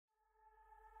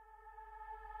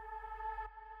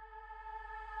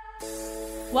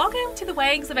Welcome to the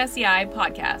Wags of SCI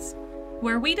podcast,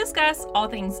 where we discuss all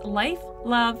things life,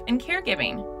 love, and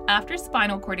caregiving after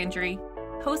spinal cord injury,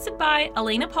 hosted by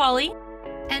Elena Polly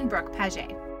and Brooke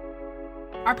Paget.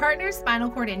 Our partner's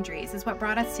spinal cord injuries is what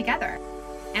brought us together,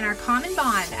 and our common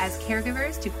bond as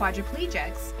caregivers to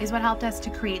quadriplegics is what helped us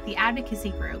to create the advocacy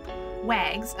group,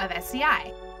 WAGS of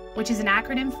SCI, which is an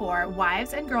acronym for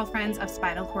Wives and Girlfriends of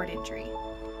Spinal Cord Injury.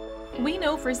 We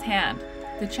know firsthand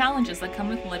the challenges that come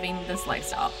with living this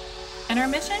lifestyle, and our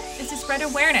mission is to spread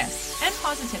awareness and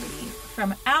positivity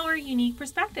from our unique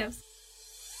perspectives.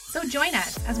 So join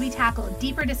us as we tackle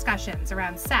deeper discussions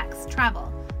around sex,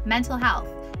 travel, mental health,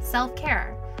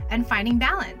 self-care, and finding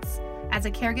balance as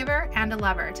a caregiver and a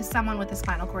lover to someone with a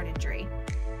spinal cord injury.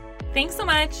 Thanks so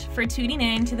much for tuning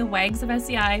in to the Wags of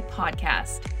SCI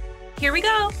podcast. Here we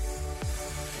go.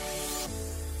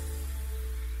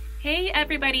 Hey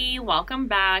everybody, welcome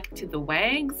back to the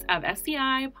Wags of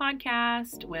SCI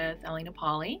podcast with Elena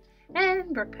Polly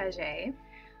and Brooke Paget.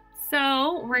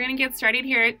 So we're going to get started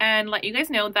here and let you guys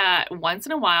know that once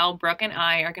in a while, Brooke and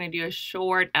I are going to do a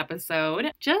short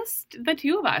episode, just the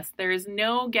two of us. There's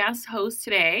no guest host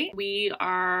today. We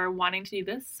are wanting to do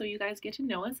this so you guys get to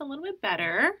know us a little bit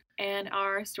better and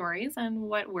our stories and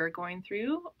what we're going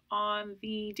through on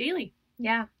the daily.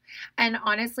 Yeah. And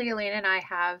honestly, Elena and I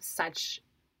have such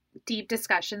deep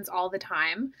discussions all the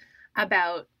time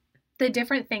about the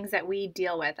different things that we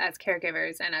deal with as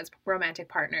caregivers and as romantic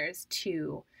partners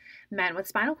to men with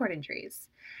spinal cord injuries.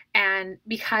 And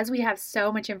because we have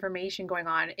so much information going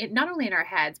on, not only in our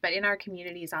heads, but in our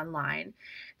communities online,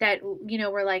 that, you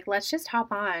know, we're like, let's just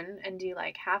hop on and do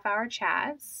like half-hour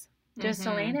chats, just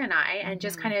Elena and I, and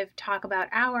just kind of talk about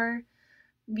our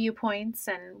viewpoints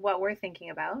and what we're thinking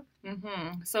about.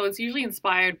 So it's usually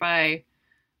inspired by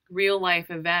real life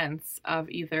events of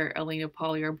either Elena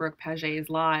Polly or Brooke Paget's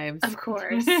lives. Of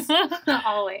course.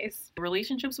 Always.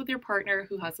 Relationships with your partner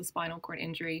who has a spinal cord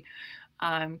injury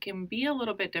can be a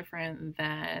little bit different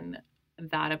than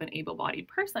that of an able-bodied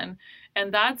person.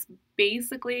 And that's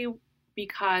basically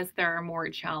because there are more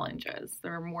challenges.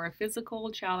 There are more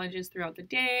physical challenges throughout the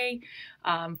day.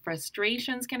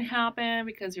 Frustrations can happen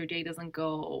because your day doesn't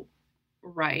go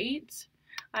right,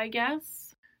 I guess.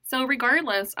 So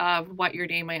regardless of what your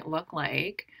day might look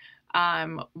like,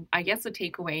 I guess the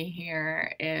takeaway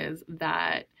here is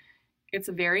that it's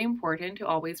very important to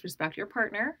always respect your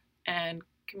partner, and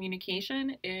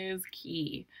communication is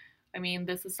key. I mean,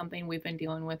 this is something we've been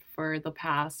dealing with for the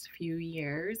past few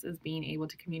years, is being able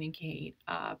to communicate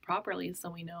properly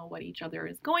so we know what each other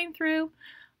is going through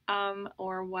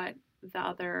or what the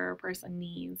other person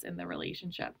needs in the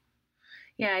relationship.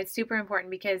 Yeah, it's super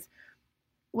important because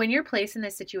when you're placed in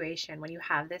this situation, when you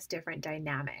have this different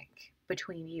dynamic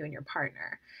between you and your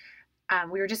partner,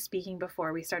 we were just speaking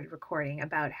before we started recording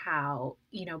about how,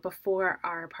 you know, before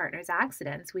our partner's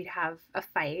accidents, we'd have a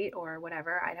fight or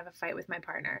whatever. I'd have a fight with my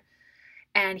partner,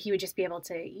 and he would just be able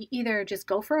to either just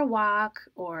go for a walk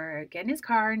or get in his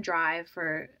car and drive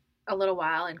for a little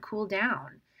while and cool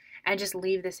down and just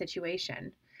leave the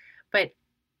situation. But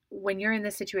when you're in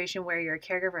this situation where you're a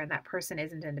caregiver and that person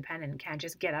isn't independent and can't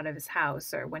just get out of his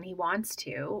house or when he wants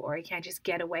to, or he can't just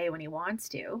get away when he wants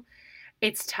to,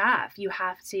 it's tough. You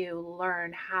have to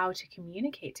learn how to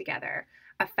communicate together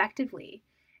effectively.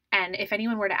 And if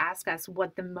anyone were to ask us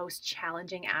what the most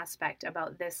challenging aspect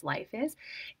about this life is,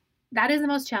 that is the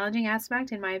most challenging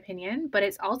aspect in my opinion, but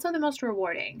it's also the most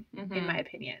rewarding in my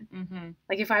opinion.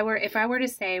 Like if I were to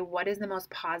say what is the most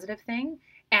positive thing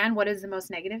and what is the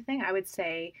most negative thing, I would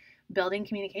say building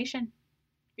communication.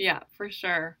 Yeah, for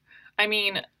sure. I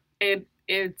mean, it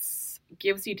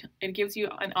gives you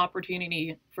an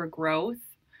opportunity for growth,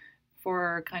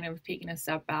 for kind of taking a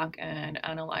step back and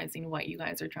analyzing what you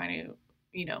guys are trying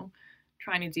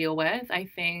to deal with. I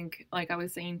think, like I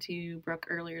was saying to Brooke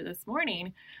earlier this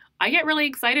morning, I get really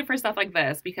excited for stuff like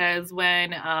this because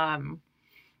when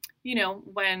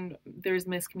there's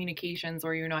miscommunications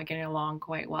or you're not getting along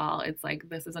quite well, it's like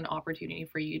this is an opportunity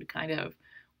for you to kind of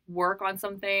work on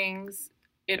some things.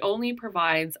 It only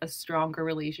provides a stronger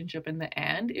relationship in the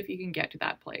end if you can get to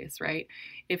that place, right?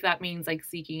 If that means like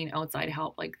seeking outside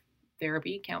help, like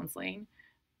therapy, counseling.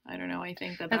 I don't know. I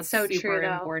think that's so super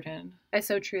important. It's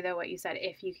so true though what you said,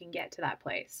 if you can get to that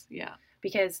place. Yeah.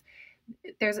 Because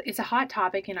it's a hot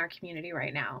topic in our community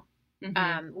right now.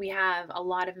 We have a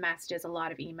lot of messages, a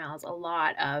lot of emails, a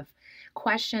lot of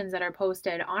questions that are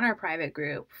posted on our private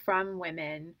group from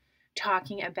women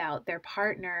talking about their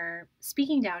partner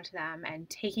speaking down to them and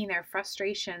taking their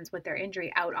frustrations with their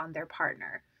injury out on their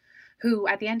partner, who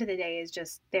at the end of the day is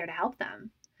just there to help them.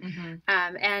 Mm-hmm.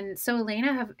 And so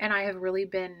Elena and I have really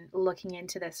been looking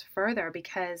into this further,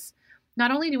 because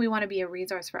not only do we want to be a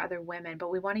resource for other women,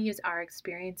 but we want to use our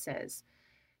experiences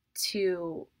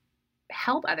to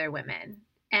help other women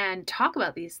and talk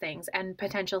about these things and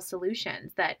potential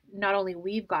solutions that not only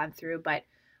we've gone through, but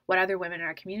what other women in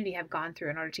our community have gone through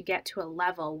in order to get to a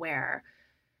level where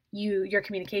your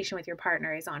communication with your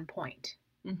partner is on point.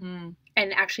 Mm-hmm.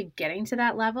 And actually getting to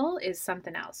that level is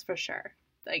something else for sure.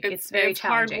 Like it's very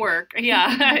challenging. Hard work.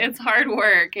 Yeah, it's hard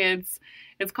work. It's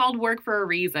called work for a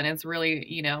reason. It's really,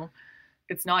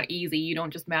 it's not easy. You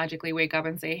don't just magically wake up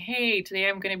and say, hey, today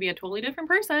I'm going to be a totally different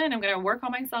person. I'm going to work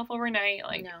on myself overnight.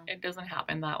 Like, no. It doesn't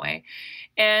happen that way.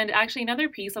 And actually, another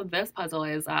piece of this puzzle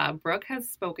is Brooke has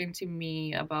spoken to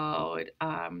me about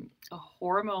a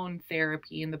hormone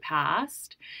therapy in the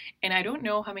past. And I don't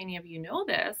know how many of you know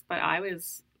this, but I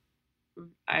was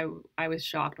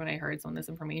shocked when I heard some of this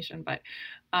information. But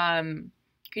can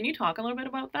you talk a little bit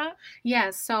about that? Yeah,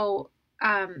 so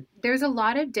there's a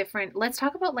lot of different, let's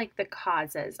talk about like the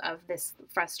causes of this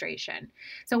frustration.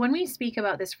 So when we speak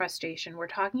about this frustration, we're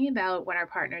talking about when our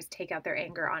partners take out their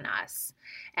anger on us,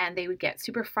 and they would get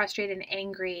super frustrated and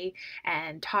angry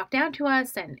and talk down to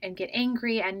us and get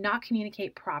angry and not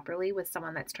communicate properly with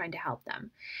someone that's trying to help them.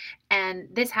 And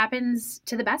this happens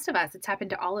to the best of us. It's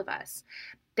happened to all of us.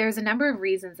 There's a number of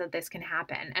reasons that this can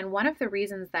happen. And one of the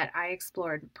reasons that I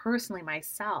explored personally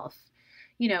myself,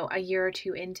 a year or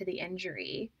two into the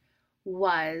injury,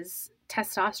 was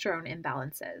testosterone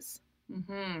imbalances.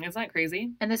 Mm-hmm. Isn't that crazy?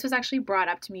 And this was actually brought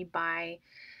up to me by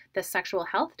the sexual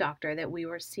health doctor that we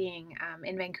were seeing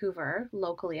in Vancouver,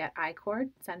 locally at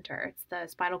I-Cord Center. It's the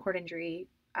Spinal Cord Injury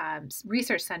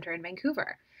Research Center in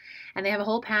Vancouver. And they have a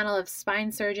whole panel of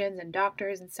spine surgeons and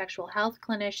doctors and sexual health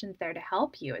clinicians there to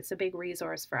help you. It's a big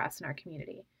resource for us in our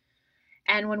community.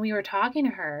 And when we were talking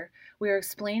to her, we were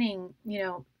explaining,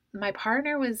 my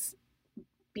partner was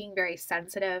being very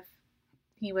sensitive.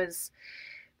 He was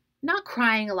not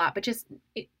crying a lot, but just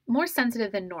more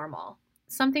sensitive than normal.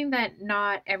 Something that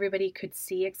not everybody could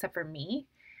see except for me.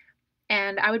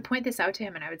 And I would point this out to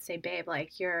him and I would say, babe,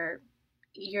 like you're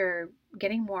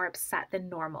getting more upset than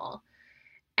normal.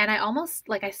 And I almost,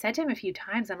 like I said to him a few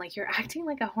times, I'm like, you're acting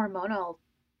like a hormonal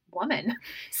woman.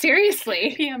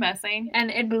 Seriously. PMSing.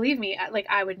 And believe me, like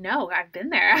I would know, I've been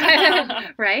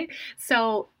there. Right?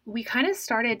 So we kind of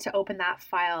started to open that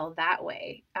file that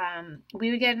way.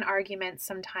 We would get in arguments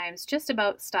sometimes just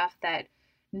about stuff that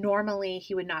normally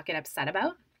he would not get upset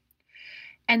about.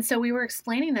 And so we were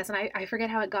explaining this, and I forget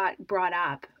how it got brought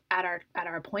up at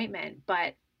our appointment,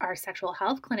 but our sexual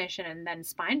health clinician and then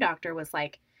spine doctor was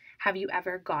like, have you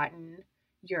ever gotten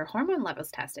your hormone levels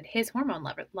tested, his hormone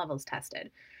levels tested?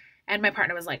 And my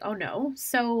partner was like, oh no.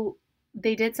 So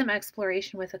they did some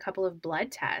exploration with a couple of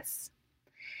blood tests,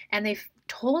 and they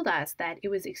told us that it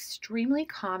was extremely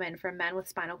common for men with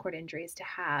spinal cord injuries to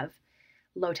have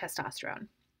low testosterone.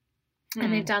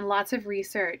 And they've done lots of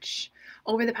research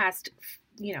over the past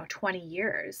 20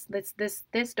 years.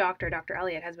 This doctor, Dr.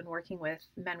 Elliott, has been working with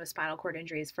men with spinal cord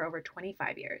injuries for over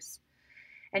 25 years.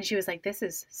 And she was like, this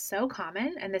is so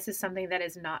common, and this is something that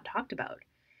is not talked about.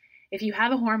 If you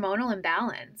have a hormonal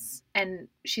imbalance, and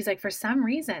she's like, for some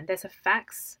reason, this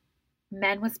affects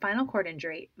men with spinal cord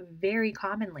injury very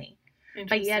commonly,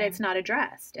 but yet it's not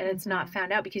addressed and it's not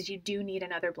found out, because you do need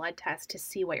another blood test to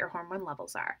see what your hormone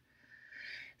levels are.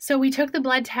 So we took the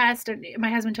blood test, and my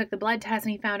husband took the blood test,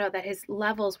 and he found out that his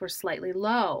levels were slightly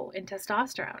low in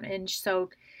testosterone. And so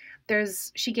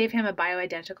she gave him a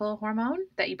bioidentical hormone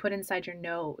that you put inside your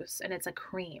nose, and it's a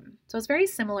cream. So it's very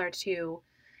similar to,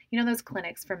 those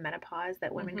clinics for menopause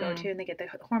that women go to, and they get the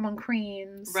hormone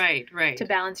creams. Right. To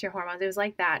balance your hormones. It was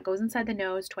like that. It goes inside the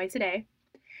nose twice a day.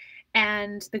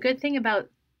 And the good thing about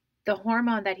the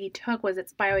hormone that he took was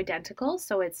it's bioidentical,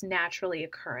 so it's naturally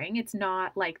occurring. It's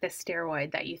not like the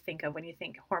steroid that you think of when you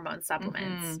think hormone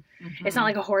supplements. It's not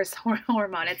like a horse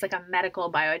hormone. It's like a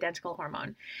medical bioidentical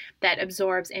hormone that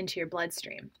absorbs into your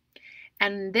bloodstream.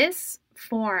 And this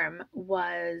form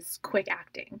was quick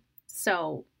acting.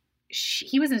 So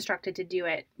he was instructed to do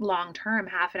it long term,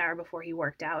 half an hour before he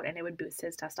worked out, and it would boost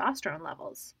his testosterone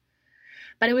levels.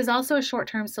 But it was also a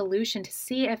short-term solution to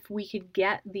see if we could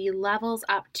get the levels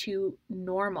up to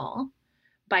normal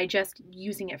by just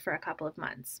using it for a couple of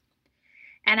months.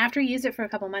 And after he used it for a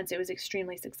couple of months, it was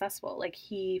extremely successful. Like,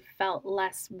 he felt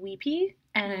less weepy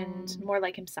and more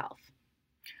like himself.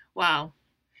 Wow.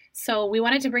 So we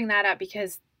wanted to bring that up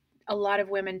because a lot of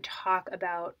women talk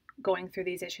about going through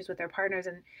these issues with their partners,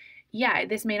 and yeah,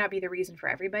 this may not be the reason for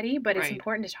everybody, but it's Right.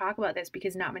 important to talk about this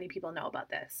because not many people know about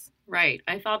this. Right.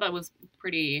 I thought that was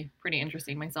pretty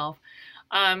interesting myself.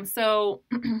 So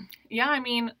yeah, I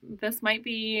mean, this might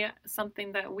be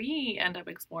something that we end up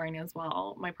exploring as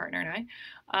well, my partner and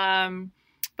I.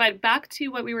 But back to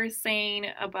what we were saying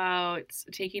about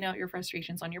taking out your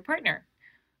frustrations on your partner.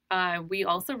 We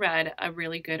also read a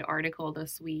really good article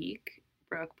this week.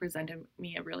 Brooke presented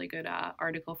me a really good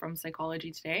article from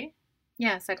Psychology Today.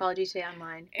 Yeah, Psychology Today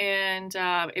Online. And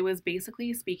it was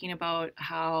basically speaking about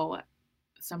how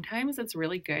sometimes it's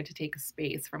really good to take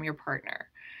space from your partner.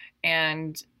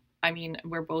 And I mean,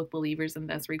 we're both believers in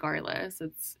this regardless.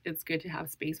 It's good to have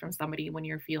space from somebody when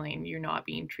you're feeling you're not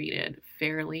being treated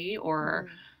fairly or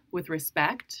with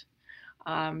respect.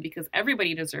 Because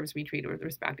everybody deserves to be treated with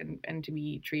respect and to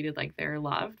be treated like they're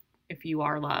loved if you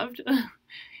are loved.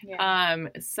 Yeah.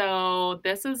 So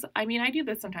this is, I mean, I do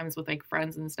this sometimes with like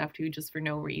friends and stuff too, just for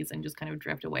no reason, just kind of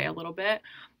drift away a little bit.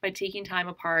 But taking time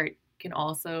apart can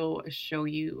also show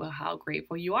you how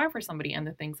grateful you are for somebody and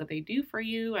the things that they do for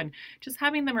you and just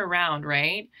having them around,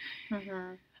 right?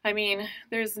 Mm-hmm. I mean,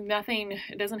 there's nothing,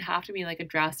 it doesn't have to be like a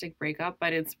drastic breakup,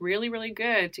 but it's really, really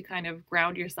good to kind of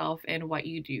ground yourself in what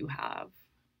you do have.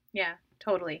 Yeah,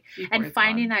 totally. before And it's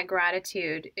finding gone. that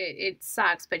gratitude, it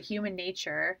sucks, but human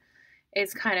nature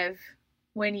is kind of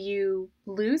when you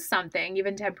lose something,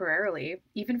 even temporarily,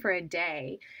 even for a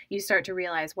day, you start to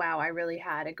realize, wow, I really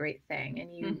had a great thing.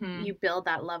 And you build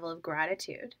that level of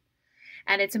gratitude.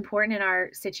 And it's important in our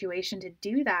situation to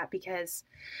do that because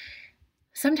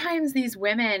sometimes these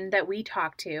women that we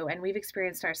talk to and we've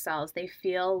experienced ourselves, they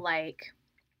feel like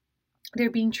they're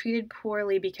being treated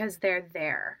poorly because they're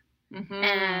there.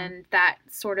 And that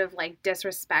sort of like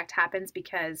disrespect happens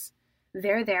because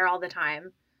they're there all the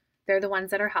time. They're the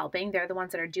ones that are helping. They're the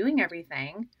ones that are doing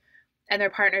everything. And their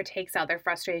partner takes out their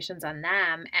frustrations on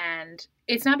them. And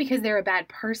it's not because they're a bad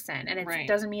person. And it Right.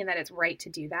 doesn't mean that it's right to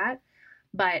do that.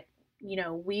 But, you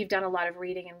know, we've done a lot of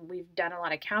reading and we've done a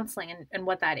lot of counseling. And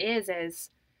what that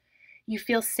is you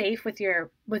feel safe with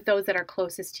those that are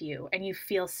closest to you. And you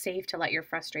feel safe to let your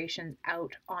frustrations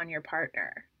out on your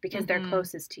partner because they're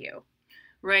closest to you.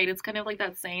 Right. It's kind of like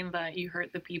that saying that you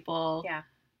hurt the people. Yeah.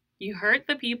 You hurt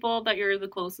the people that you're the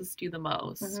closest to the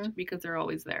most because they're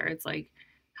always there. It's like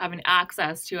having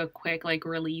access to a quick like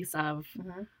release of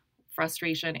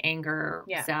frustration, anger,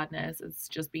 sadness. It's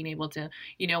just being able to,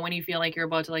 you know, when you feel like you're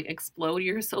about to like explode,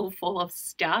 you're so full of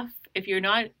stuff. If you're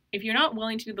not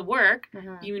willing to do the work,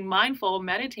 you mindful,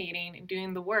 meditating, and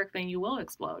doing the work, then you will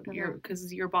explode.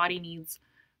 Because your body needs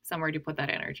somewhere to put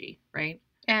that energy, right?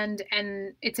 And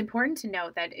it's important to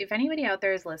note that if anybody out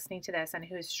there is listening to this and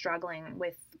who's struggling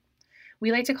with,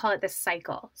 we like to call it the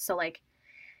cycle. So like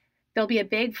there'll be a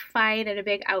big fight and a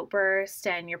big outburst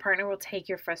and your partner will take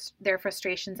their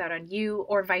frustrations out on you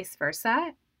or vice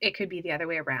versa. It could be the other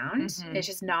way around. It's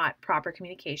just not proper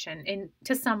communication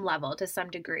to some level, to some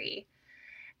degree.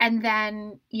 And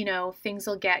then, you know, things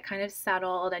will get kind of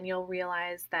settled and you'll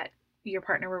realize that your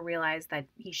partner will realize that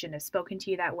he shouldn't have spoken to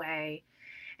you that way.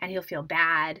 And he'll feel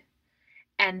bad.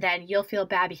 And then you'll feel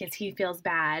bad because he feels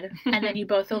bad. And then you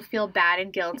both will feel bad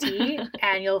and guilty.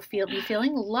 And you'll be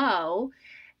feeling low.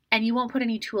 And you won't put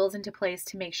any tools into place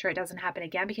to make sure it doesn't happen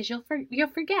again because you'll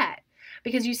forget.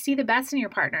 Because you see the best in your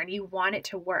partner and you want it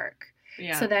to work.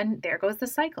 Yeah. So then there goes the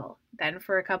cycle. Then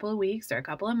for a couple of weeks or a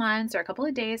couple of months or a couple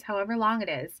of days, however long it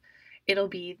is, it'll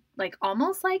be like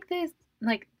almost like this,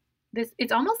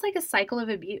 it's almost like a cycle of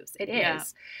abuse. It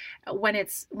is when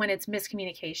it's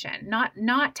miscommunication,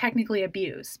 not technically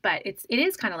abuse, but it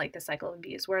is kind of like the cycle of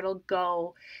abuse where it'll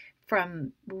go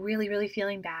from really, really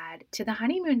feeling bad to the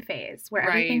honeymoon phase where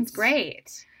everything's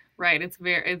great. Right.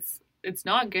 It's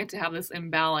not good to have this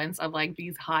imbalance of like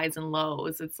these highs and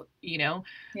lows. It's, you know,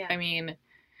 I mean,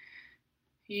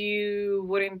 you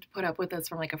wouldn't put up with this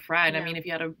from like a friend. No. I mean, if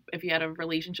you had a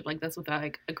relationship like this with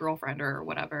like a girlfriend or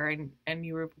whatever, and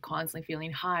you were constantly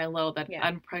feeling high, low, that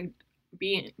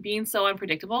being so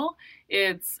unpredictable,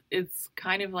 it's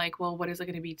kind of like, well, what is it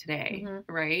going to be today,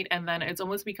 right? And then it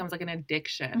almost becomes like an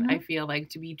addiction. I feel like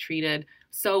to be treated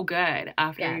so good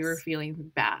after you're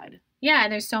feeling bad. Yeah,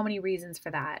 and there's so many reasons for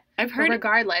that. I've heard. But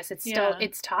regardless, it's still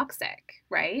it's toxic,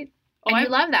 right? And you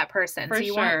love that person, so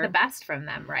you want the best from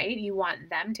them, right? You want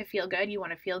them to feel good, you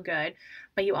want to feel good,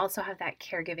 but you also have that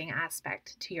caregiving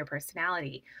aspect to your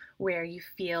personality where you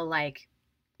feel like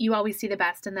you always see the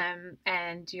best in them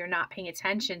and you're not paying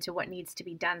attention to what needs to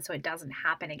be done so it doesn't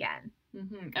happen again.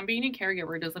 And being a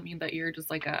caregiver doesn't mean that you're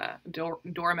just like a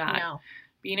doormat. No.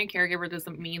 Being a caregiver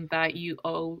doesn't mean that you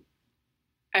owe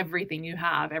everything you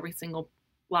have, every single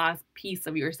last piece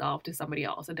of yourself to somebody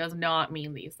else. It does not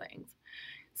mean these things.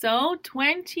 So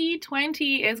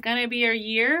 2020 is going to be a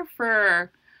year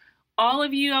for all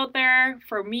of you out there,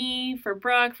 for me, for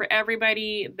Brooke, for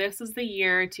everybody. This is the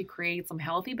year to create some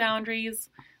healthy boundaries.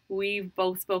 We've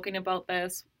both spoken about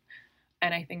this,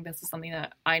 and I think this is something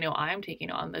that I know I'm taking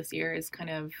on this year, is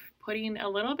kind of putting a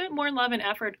little bit more love and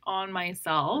effort on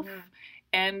myself. Mm-hmm.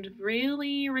 And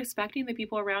really respecting the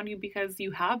people around you, because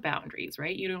you have boundaries,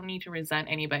 right? You don't need to resent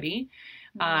anybody.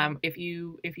 Mm-hmm. If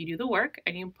you do the work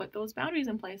and you put those boundaries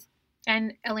in place.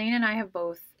 And Elaine and I have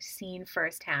both seen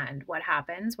firsthand what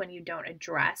happens when you don't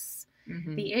address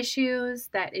the issues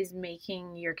that is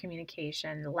making your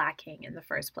communication lacking in the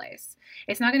first place.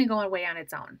 It's not going to go away on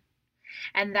its own.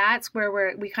 And that's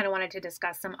where we kind of wanted to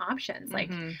discuss some options.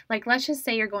 Like let's just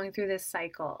say you're going through this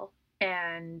cycle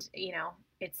and, you know,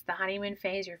 it's the honeymoon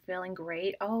phase. You're feeling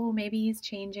great. Oh, maybe he's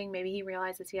changing. Maybe he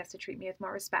realizes he has to treat me with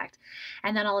more respect.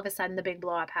 And then all of a sudden the big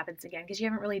blow up happens again because you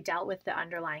haven't really dealt with the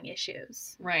underlying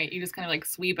issues. Right. You just kind of like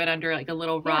sweep it under like a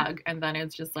little rug, and then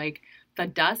it's just like the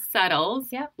dust settles,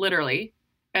 literally,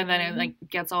 and then it like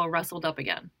gets all rustled up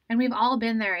again. And we've all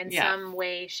been there in some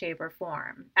way, shape, or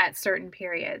form at certain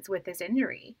periods with this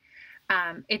injury.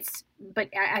 But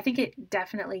I think it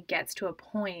definitely gets to a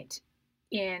point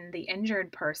in the injured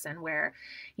person where,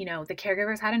 you know, the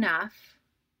caregiver's had enough,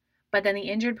 but then the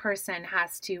injured person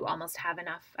has to almost have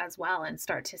enough as well and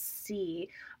start to see,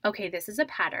 okay, this is a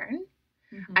pattern.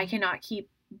 I cannot keep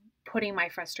putting my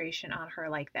frustration on her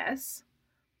like this.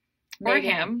 Or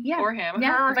him. Or him.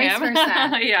 Yeah, or vice him. versa.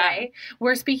 Right?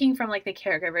 We're speaking from like the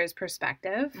caregiver's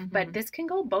perspective, but this can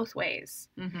go both ways.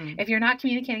 If you're not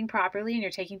communicating properly and you're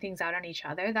taking things out on each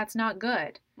other, that's not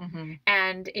good.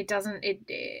 And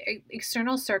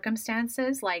external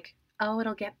circumstances like, oh,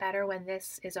 it'll get better when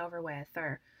this is over with,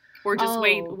 or just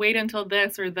wait until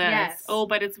this or this. Yes. Oh,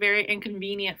 but it's very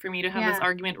inconvenient for me to have this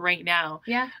argument right now.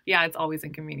 Yeah, it's always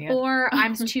inconvenient. Or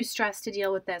I'm too stressed to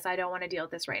deal with this. I don't want to deal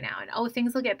with this right now. And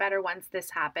things will get better once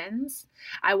this happens.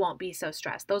 I won't be so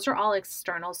stressed. Those are all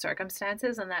external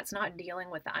circumstances, and that's not dealing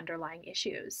with the underlying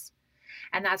issues.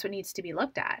 And that's what needs to be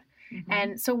looked at.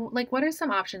 And so, like, what are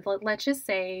some options? Let's just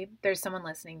say there's someone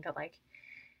listening that like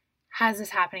has this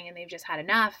happening and they've just had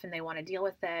enough and they want to deal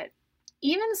with it.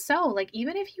 Even so, like,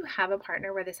 even if you have a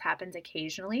partner where this happens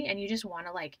occasionally and you just want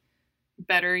to like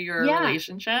better your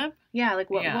relationship. Yeah. Like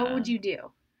what would you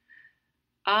do?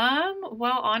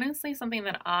 Well, honestly, something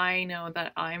that I know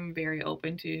that I'm very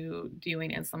open to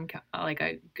doing is some like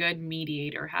a good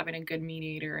mediator, having a good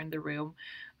mediator in the room.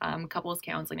 Couples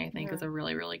counseling, I think, is a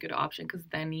really, really good option, because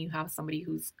then you have somebody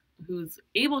who's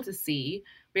able to see,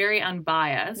 very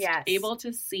unbiased, able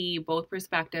to see both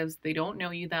perspectives. They don't know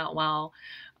you that well.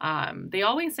 They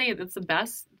always say that's the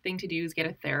best thing to do is get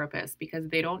a therapist, because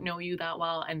they don't know you that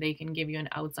well and they can give you an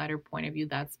outsider point of view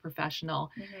that's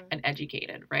professional and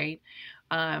educated, right?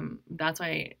 That's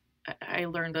why I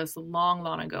learned this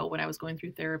long ago when I was going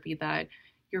through therapy, that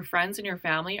your friends and your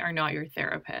family are not your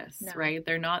therapists, right?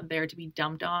 They're not there to be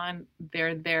dumped on.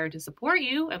 They're there to support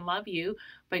you and love you,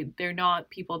 but they're not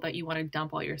people that you want to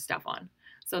dump all your stuff on.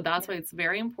 So that's why it's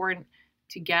very important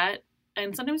to get,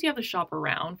 and sometimes you have to shop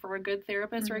around for a good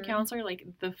therapist or a counselor. Like,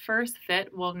 the first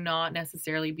fit will not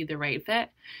necessarily be the right fit.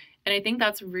 And I think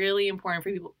that's really important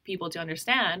for people to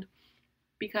understand,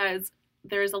 because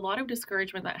there's a lot of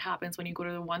discouragement that happens when you go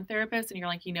to the one therapist and you're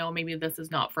like, maybe this is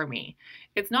not for me.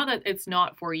 It's not that it's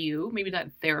not for you. Maybe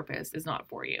that therapist is not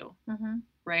for you.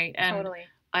 Right? And totally.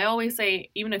 I always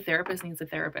say, even a therapist needs a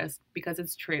therapist, because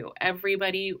it's true.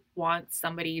 Everybody wants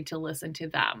somebody to listen to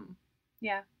them.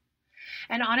 Yeah.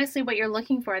 And honestly, what you're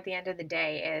looking for at the end of the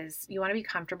day is you want to be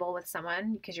comfortable with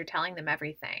someone, because you're telling them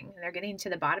everything and they're getting to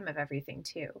the bottom of everything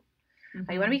too.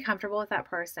 You want to be comfortable with that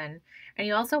person. And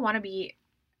you also want to be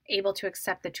able to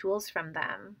accept the tools from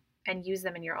them and use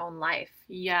them in your own life.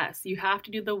 Yes, you have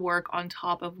to do the work on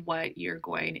top of what you're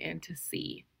going in to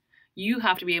see. You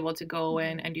have to be able to go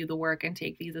in and do the work and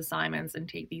take these assignments and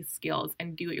take these skills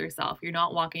and do it yourself. You're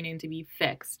not walking in to be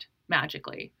fixed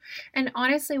magically. And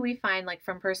honestly, we find, like,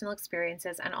 from personal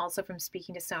experiences and also from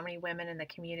speaking to so many women in the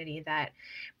community, that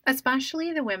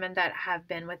especially the women that have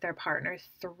been with their partner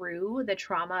through the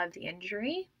trauma of the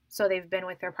injury, so they've been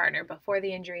with their partner before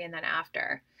the injury and then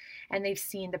after, and they've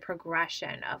seen the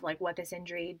progression of like what this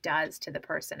injury does to the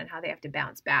person and how they have to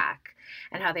bounce back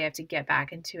and how they have to get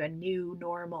back into a new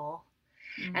normal.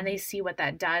 And they see what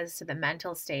that does to the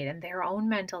mental state and their own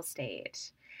mental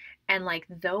state. And like,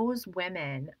 those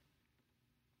women,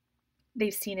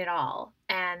 they've seen it all,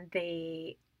 and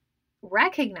they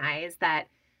recognize that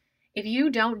if you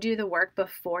don't do the work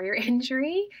before your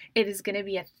injury, it is going to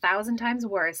be 1,000 times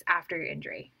worse after your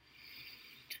injury.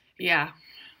 Yeah,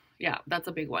 that's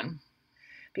a big one.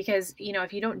 Because,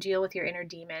 if you don't deal with your inner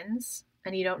demons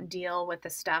and you don't deal with the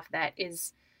stuff that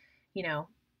is, you know,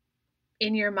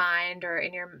 in your mind or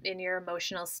in your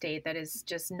emotional state that is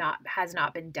just has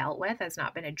not been dealt with, has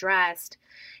not been addressed,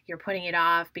 you're putting it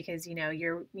off because,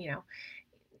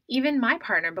 even my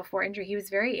partner before injury, he was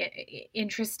very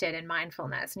interested in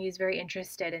mindfulness, and he was very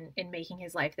interested in making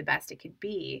his life the best it could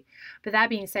be. But that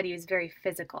being said, he was very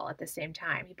physical at the same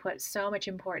time. He put so much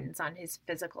importance on his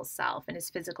physical self and his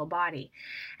physical body.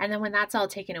 And then when that's all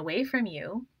taken away from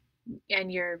you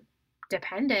and you're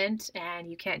dependent and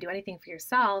you can't do anything for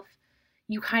yourself,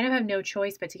 you kind of have no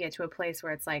choice but to get to a place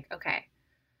where it's like, okay,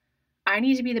 I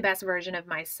need to be the best version of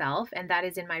myself, and that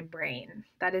is in my brain.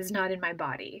 That is not in my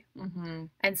body. Mm-hmm.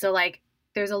 And so, like,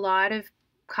 there's a lot of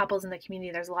couples in the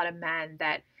community, there's a lot of men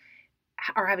that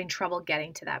are having trouble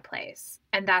getting to that place.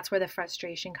 And that's where the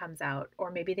frustration comes out.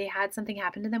 Or maybe they had something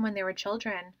happen to them when they were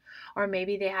children, or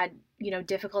maybe they had,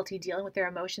 difficulty dealing with their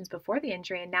emotions before the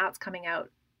injury, and now it's coming out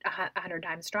 100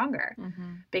 times stronger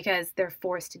because they're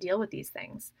forced to deal with these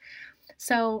things.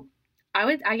 So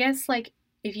I guess, like,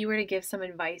 if you were to give some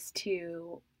advice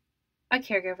to a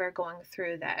caregiver going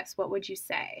through this, what would you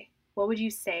say? What would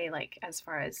you say, like, as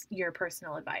far as your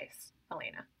personal advice,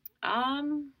 Elena?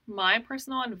 My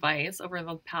personal advice over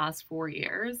the past 4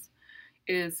 years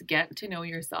is get to know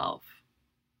yourself.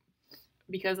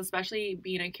 Because especially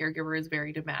being a caregiver is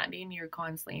very demanding. You're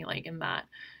constantly like in that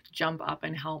jump up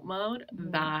and help mode,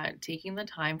 that taking the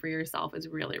time for yourself is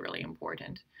really, really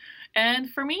important. And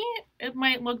for me, it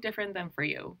might look different than for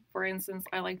you. For instance,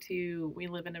 we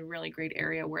live in a really great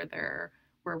area where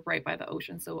we're right by the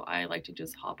ocean. So I like to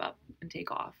just hop up and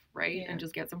take off, right? Yeah. And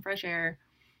just get some fresh air.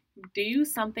 Do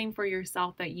something for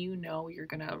yourself that you're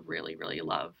going to really, really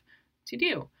love to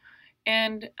do.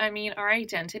 And I mean, our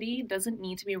identity doesn't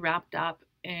need to be wrapped up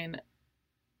in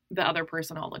the other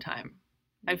person all the time.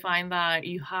 I find that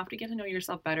you have to get to know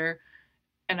yourself better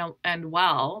and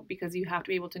well, because you have to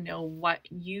be able to know what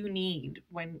you need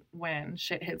when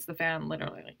shit hits the fan,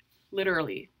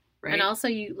 literally, right? And also,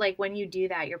 when you do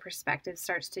that, your perspective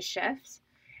starts to shift.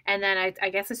 And then I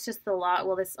guess it's just the law.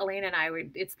 Well, Elena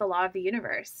and it's the law of the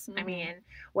universe. I mean,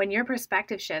 when your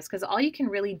perspective shifts, because all you can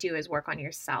really do is work on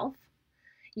yourself.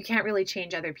 You can't really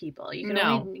change other people. You can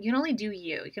only do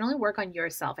you. You can only work on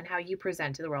yourself and how you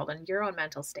present to the world and your own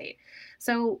mental state.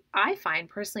 So I find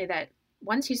personally that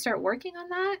once you start working on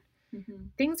that,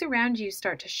 things around you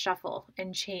start to shuffle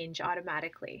and change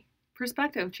automatically.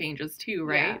 Perspective changes too,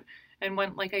 right? Yeah. And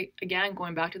when,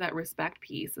 going back to that respect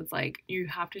piece, it's like you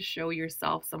have to show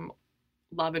yourself some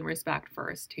love and respect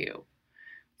first too.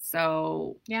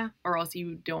 So, yeah. Or else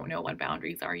you don't know what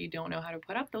boundaries are. You don't know how to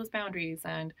put up those boundaries,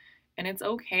 and it's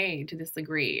okay to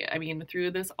disagree. I mean,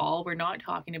 through this all, we're not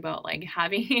talking about like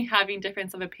having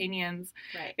difference of opinions.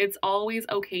 Right. It's always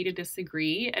okay to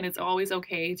disagree, and it's always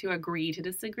okay to agree to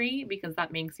disagree, because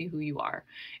that makes you who you are.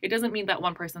 It doesn't mean that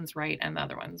one person's right and the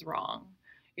other one's wrong.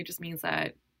 It just means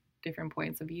that different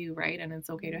points of view, right? And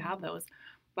it's okay to have those.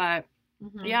 But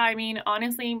yeah, I mean,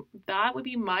 honestly, that would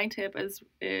be my tip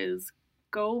is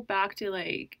go back to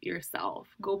like yourself.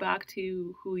 Go back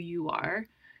to who you are.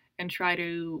 And try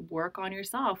to work on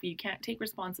yourself. You can't take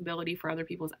responsibility for other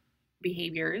people's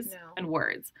behaviors and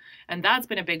words. And that's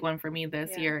been a big one for me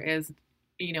this year is,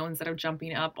 instead of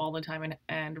jumping up all the time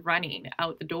and running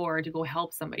out the door to go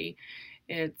help somebody,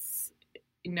 it's,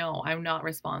 no, I'm not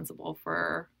responsible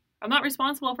for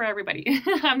everybody.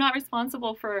 I'm not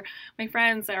responsible for my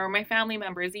friends or my family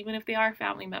members, even if they are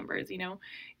family members,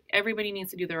 everybody needs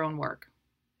to do their own work.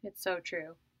 It's so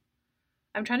true.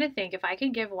 I'm trying to think if I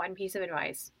could give one piece of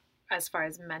advice as far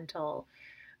as mental,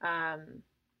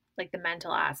 like the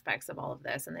mental aspects of all of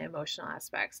this and the emotional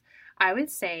aspects, I would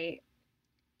say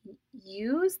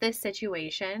use this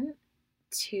situation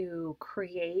to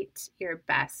create your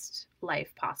best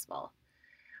life possible.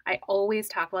 I always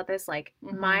talk about this, like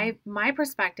my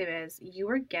perspective is you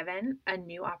were given a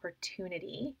new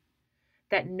opportunity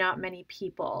that not many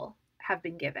people have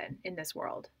been given in this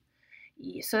world.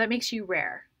 So that makes you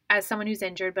rare as someone who's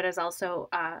injured, but as also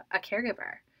a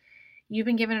caregiver. You've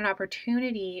been given an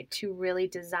opportunity to really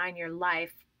design your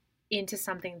life into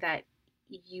something that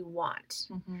you want.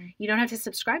 You don't have to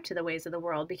subscribe to the ways of the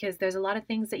world, because there's a lot of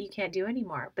things that you can't do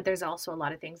anymore, but there's also a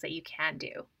lot of things that you can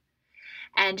do.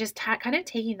 And just kind of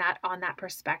taking that on that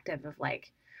perspective of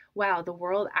like, wow, the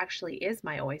world actually is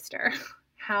my oyster.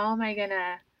 How am I going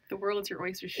to... The world's your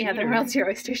oyster shooter. Yeah, the world's your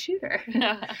oyster shooter.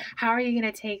 How are you going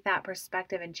to take that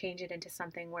perspective and change it into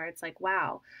something where it's like,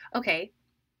 wow, okay,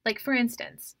 like for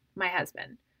instance, my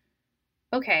husband.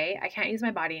 Okay, I can't use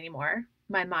my body anymore.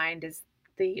 My mind is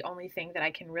the only thing that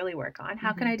I can really work on.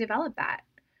 How can I develop that?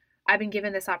 I've been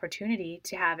given this opportunity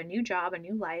to have a new job, a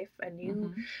new life, a new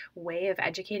Mhm. way of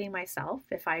educating myself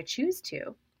if I choose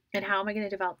to. And how am I going to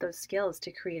develop those skills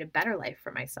to create a better life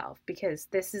for myself? Because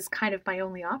this is kind of my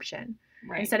only option.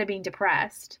 Right. Instead of being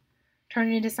depressed,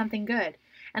 turn it into something good.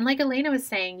 And like Elena was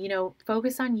saying,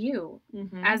 focus on you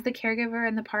Mhm. as the caregiver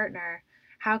and the partner.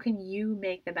 How can you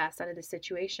make the best out of the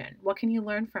situation? What can you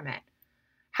learn from it?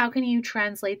 How can you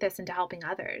translate this into helping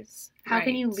others? How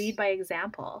can you Right. lead by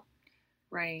example?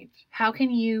 Right. How can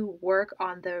you work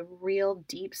on the real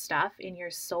deep stuff in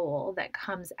your soul that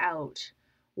comes out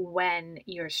when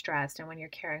you're stressed and when you're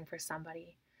caring for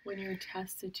somebody? When you're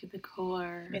tested to the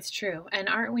core. It's true. And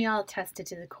aren't we all tested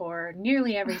to the core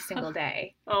nearly every single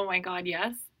day? Oh my God,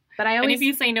 yes. But I And if always,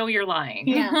 you say no, you're lying.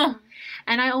 yeah.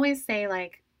 And I always say,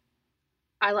 like,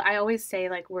 I always say,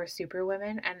 like, we're super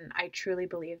women. And I truly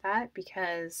believe that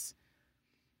because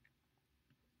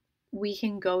we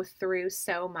can go through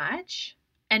so much.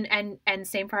 And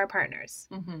same for our partners.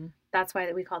 Hmm. That's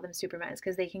why we call them supermen,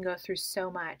 because they can go through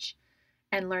so much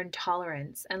and learn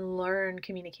tolerance and learn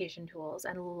communication tools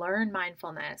and learn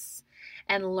mindfulness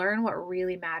and learn what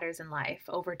really matters in life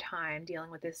over time dealing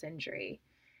with this injury.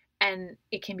 And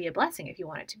it can be a blessing if you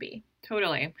want it to be.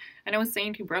 Totally. And I was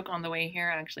saying to Brooke on the way here,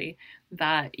 actually,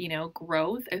 that,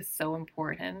 growth is so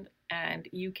important. And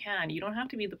you don't have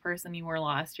to be the person you were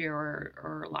last year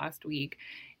or last week.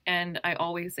 And I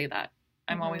always say that.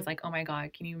 I'm always Mm-hmm. like, oh my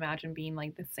God, can you imagine being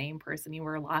like the same person you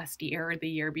were last year or the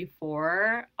year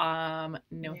before? No,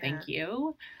 Yeah. thank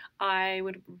you. I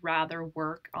would rather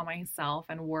work on myself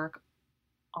and work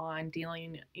on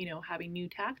dealing, having new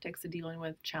tactics of dealing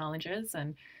with challenges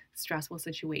and stressful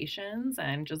situations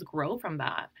and just grow from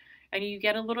that. And you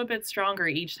get a little bit stronger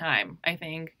each time. I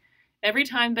think every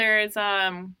time there's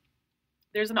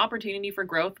an opportunity for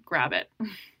growth, grab it.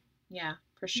 Yeah,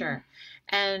 for sure.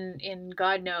 And in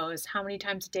God knows how many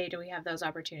times a day do we have those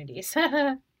opportunities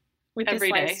with this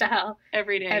Every day. lifestyle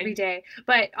Every day. every day.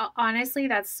 But honestly,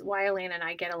 that's why Elena and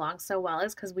I get along so well,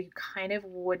 is because we kind of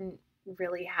wouldn't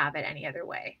really have it any other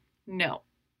way. No.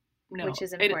 Which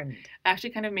is It important.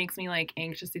 actually kind of makes me like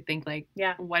anxious to think like,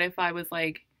 Yeah. what if I was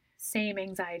like Same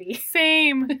anxiety.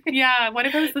 same? Yeah. What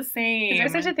if I was the same? Is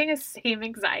there such a thing as same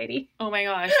anxiety? Oh my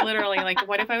gosh, literally. Like,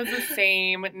 what if I was the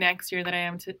same next year that I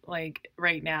am to like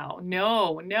right now?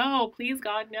 No, please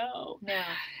God, no. No.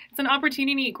 It's an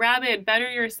opportunity. Grab it. Better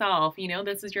yourself.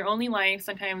 This is your only life.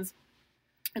 Sometimes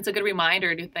it's a good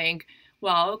reminder to think,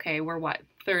 well, okay, we're what,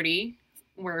 30?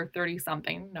 We're 30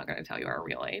 something. Not going to tell you our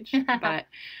real age, but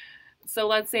so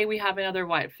let's say we have another,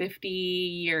 50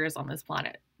 years on this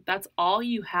planet. That's all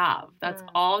you have. That's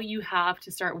all you have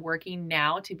to start working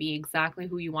now to be exactly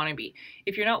who you want to be.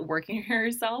 If you're not working for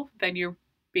yourself, then you're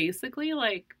basically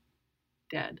like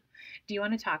dead. Do you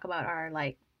want to talk about our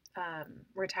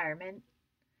retirement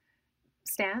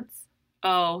stance?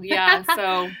 Oh, yeah.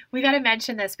 So we got to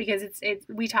mention this because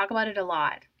we talk about it a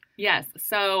lot. Yes.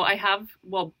 So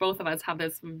both of us have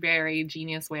this very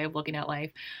genius way of looking at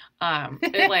life.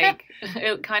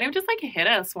 It kind of just like hit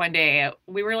us one day.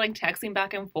 We were like texting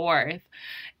back and forth,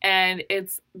 and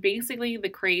it's basically the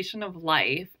creation of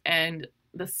life and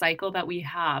the cycle that we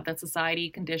have, that society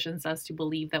conditions us to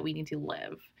believe that we need to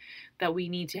live, that we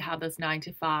need to have this 9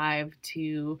 to 5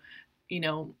 to,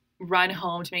 run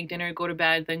home to make dinner, go to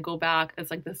bed, then go back. It's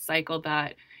like this cycle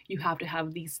that you have to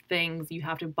have these things, you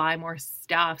have to buy more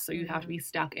stuff, so you have to be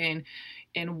stuck in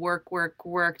work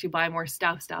to buy more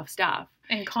stuff,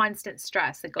 and constant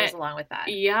stress that goes along with that.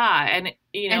 Yeah. And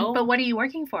but what are you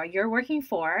working for? You're working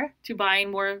for to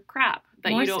buying more crap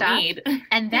that more you don't stuff. need.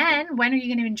 And then when are you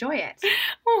going to enjoy it?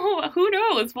 Oh, who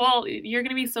knows? Well, you're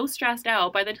going to be so stressed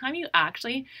out by the time you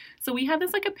actually. So we had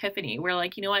this like epiphany where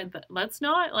like, you know what, let's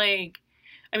not like,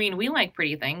 I mean, we like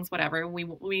pretty things, whatever.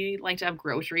 We like to have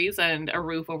groceries and a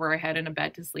roof over our head and a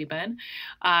bed to sleep in.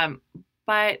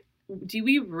 But do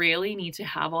we really need to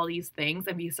have all these things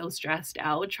and be so stressed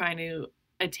out trying to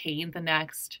attain the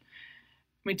next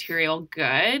material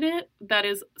good that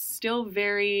is still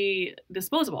very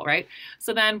disposable, right?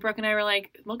 So then Brooke and I were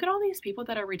like, look at all these people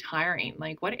that are retiring.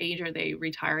 Like, what age are they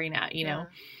retiring at?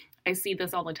 I see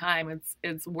this all the time.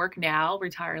 It's work now,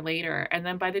 retire later. And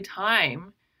then by the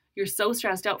time you're so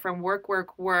stressed out from work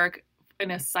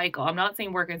in a cycle. I'm not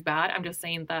saying work is bad. I'm just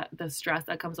saying that the stress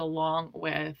that comes along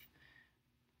with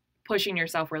pushing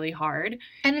yourself really hard.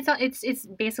 And it's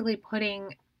basically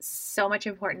putting so much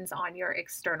importance on your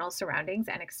external surroundings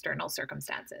and external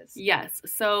circumstances. Yes.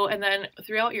 So, and then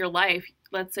throughout your life,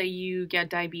 let's say you get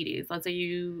diabetes. Let's say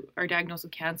you are diagnosed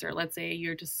with cancer. Let's say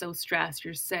you're just so stressed,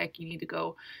 you're sick, you need to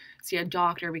go see a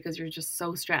doctor because you're just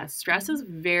so stressed. Stress Mm-hmm. is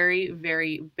very,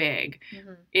 very big.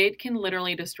 Mm-hmm. It can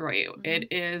literally destroy you. Mhm. It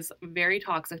is very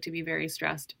toxic to be very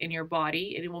stressed in your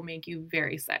body. It will make you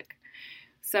very sick.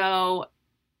 So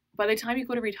by the time you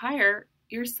go to retire,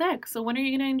 you're sick. So when are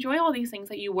you going to enjoy all these things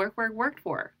that you worked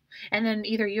for? And then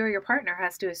either you or your partner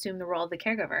has to assume the role of the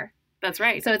caregiver. That's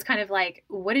right. So it's kind of like,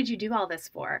 what did you do all this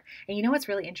for? And you know what's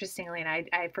really interesting, Elena,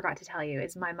 I forgot to tell you,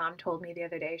 is my mom told me the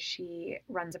other day she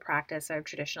runs a practice of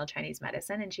traditional Chinese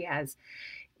medicine, and she has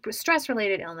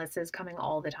stress-related illnesses coming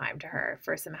all the time to her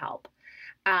for some help.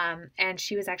 And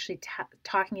she was actually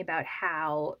talking about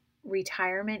how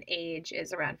retirement age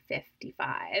is around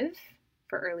 55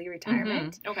 for early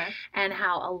retirement, Okay. and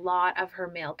how a lot of her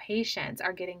male patients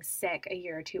are getting sick a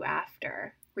year or two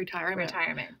after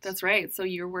Retirement. That's right. So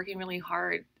you're working really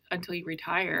hard until you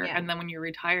retire. Yeah. And then when you're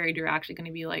retired, you're actually going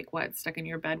to be like, what, stuck in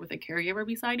your bed with a caregiver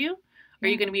beside you? Are Yeah.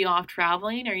 you going to be off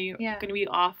traveling? Are you Yeah. going to be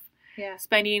off Yeah.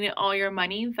 spending all your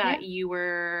money that you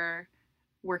were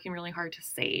working really hard to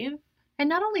save? And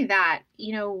not only that,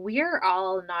 you know, we're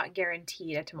all not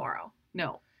guaranteed a tomorrow.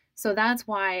 No. So that's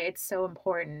why it's so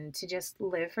important to just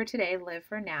live for today, live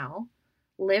for now,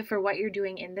 live for what you're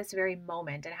doing in this very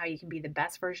moment and how you can be the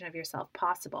best version of yourself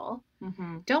possible.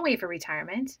 Mm-hmm. Don't wait for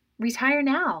retirement. Retire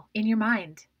now in your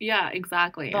mind. Yeah,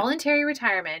 exactly. Voluntary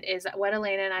retirement is what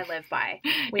Elena and I live by.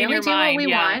 We In only your do mind, what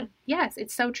we yeah. want. Yes,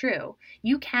 it's so true.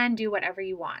 You can do whatever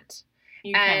you want.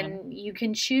 You can. And you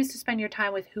can choose to spend your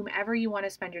time with whomever you want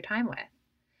to spend your time with.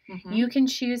 Mhm. You can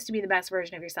choose to be the best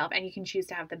version of yourself, and you can choose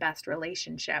to have the best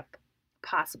relationship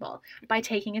possible by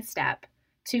taking a step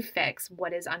to fix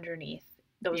what is underneath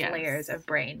those Yes. layers of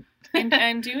brain.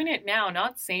 and doing it now,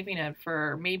 not saving it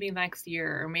for maybe next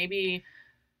year or maybe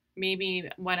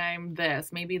when I'm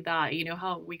this, maybe that. You know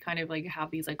how we kind of like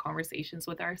have these like conversations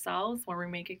with ourselves where we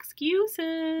make excuses.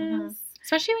 Mhm.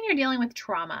 Especially when you're dealing with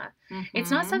trauma.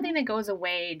 It's not Mhm. something that goes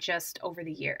away just over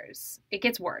the years. It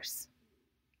gets worse.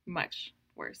 Much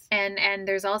worse. And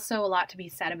there's also a lot to be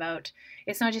said about,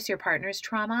 it's not just your partner's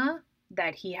trauma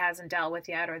that he hasn't dealt with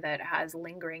yet, or that has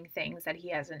lingering things that he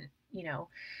hasn't, you know,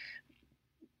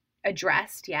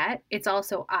 addressed yet. It's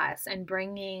also us, and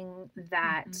bringing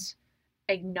that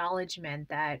acknowledgement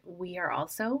that we are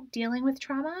also dealing with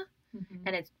trauma, Mhm.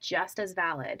 and it's just as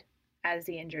valid as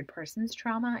the injured person's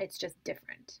trauma. It's just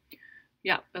different.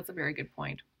 Yeah, that's a very good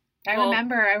point. I Well-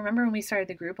 remember when we started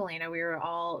the group, Elena,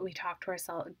 we talked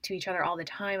to each other all the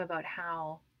time about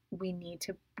how we need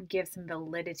to give some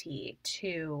validity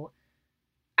to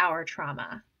our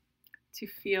trauma. To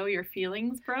feel your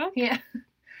feelings, Brooke. Yeah.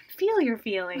 Feel your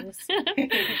feelings.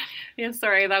 Yeah,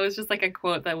 sorry, that was just like a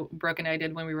quote that Brooke and I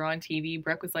did when we were on TV.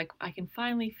 Brooke was like, I can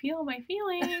finally feel my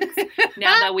feelings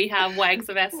now that we have Wags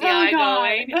of SCI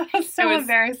going. That was so It was-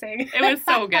 embarrassing. It was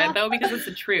so good though, because it's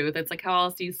the truth. It's like, how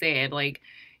else do you say it? Like,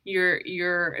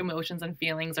 your emotions and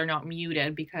feelings are not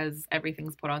muted because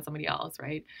everything's put on somebody else,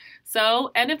 right?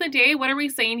 So end of the day, what are we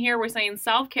saying here? We're saying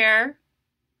self-care,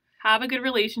 have a good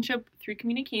relationship through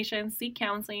communication, seek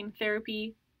counseling,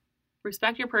 therapy,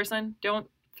 respect your person, don't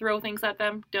throw things at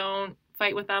them, don't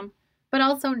fight with them. But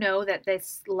also know that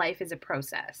this life is a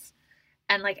process.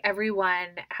 And like, everyone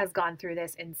has gone through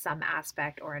this in some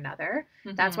aspect or another.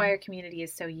 That's why our community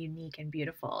is so unique and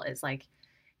beautiful, is like,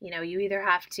 you know, you either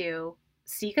have to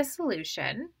seek a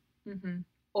solution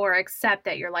or accept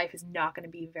that your life is not going to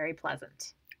be very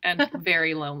pleasant. And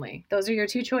very lonely. Those are your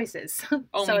two choices.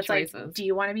 Only So it's choices. like, do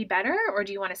you want to be better, or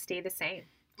do you want to stay the same?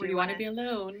 Or you want to be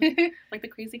alone, like the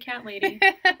crazy cat lady.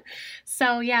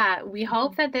 So yeah, we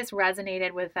hope that this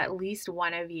resonated with at least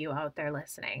one of you out there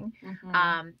listening.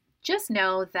 Mhm. Just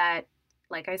know that,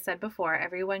 like I said before,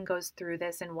 everyone goes through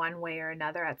this in one way or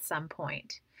another at some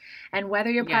point. And whether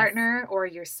your Yes. partner or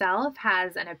yourself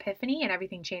has an epiphany and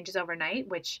everything changes overnight,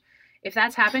 which, if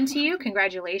that's happened to you,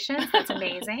 congratulations. That's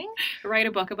amazing. Write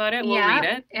a book about it. We'll Yeah.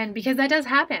 read it. And because that does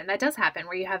happen. That does happen,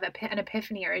 where you have an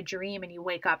epiphany or a dream and you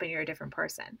wake up and you're a different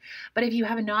person. But if you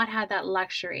have not had that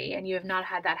luxury and you have not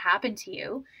had that happen to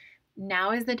you,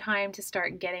 now is the time to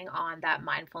start getting on that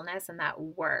mindfulness and that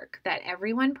work that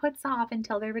everyone puts off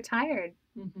until they're retired.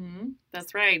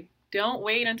 That's right. Don't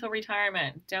wait until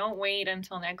retirement. Don't wait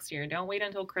until next year. Don't wait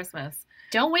until Christmas.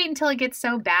 Don't wait until it gets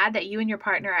so bad that you and your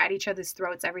partner are at each other's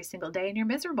throats every single day and you're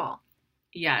miserable.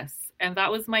 Yes. And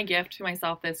that was my gift to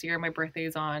myself this year. My birthday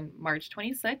is on March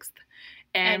 26th.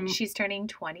 And she's turning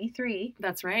 23.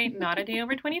 That's right. Not a day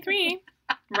over 23.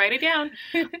 Write it down.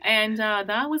 And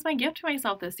that was my gift to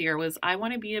myself this year, was I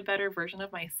want to be a better version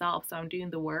of myself. So I'm doing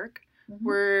the work.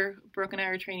 Brooke and I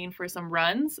are training for some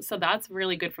runs. So that's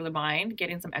really good for the mind,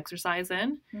 getting some exercise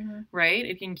in, right?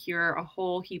 It can cure a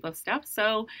whole heap of stuff.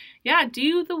 So yeah,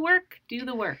 do the work. Do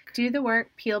the work.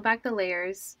 Peel back the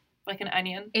layers. Like an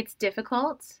onion. It's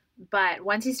difficult, but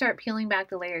once you start peeling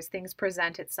back the layers, things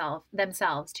present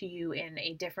themselves to you in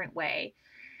a different way.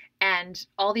 And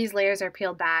all these layers are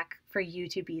peeled back for you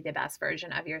to be the best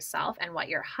version of yourself and what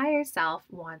your higher self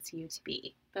wants you to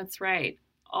be. That's right.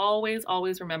 Always,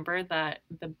 always remember that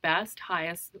the best,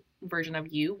 highest version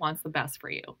of you wants the best for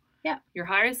you. Yeah. Your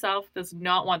higher self does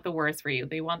not want the worst for you.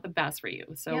 They want the best for you.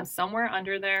 So somewhere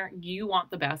under there, you want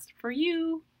the best for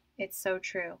you. It's so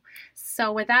true.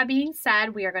 So with that being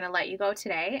said, we are going to let you go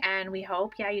today, and we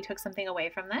hope, you took something away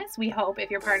from this. We hope if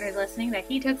your partner is listening that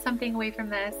he took something away from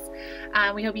this.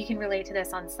 We hope you can relate to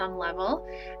this on some level,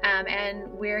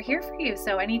 and we're here for you.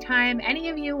 So anytime any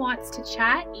of you wants to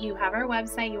chat, you have our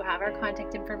website, you have our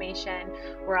contact information.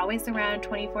 We're always around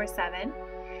 24/7,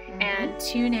 and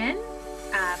tune in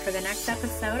for the next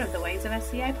episode of the Ways of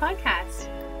SCI podcast.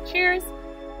 Cheers!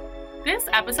 This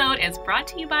episode is brought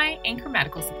to you by Anchor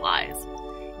Medical Supplies.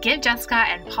 Give Jessica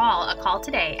and Paul a call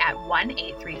today at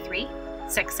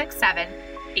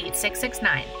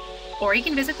 1-833-667-8669. Or you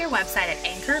can visit their website at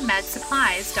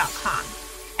anchormedsupplies.com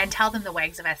and tell them the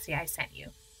Wags of SCI sent you.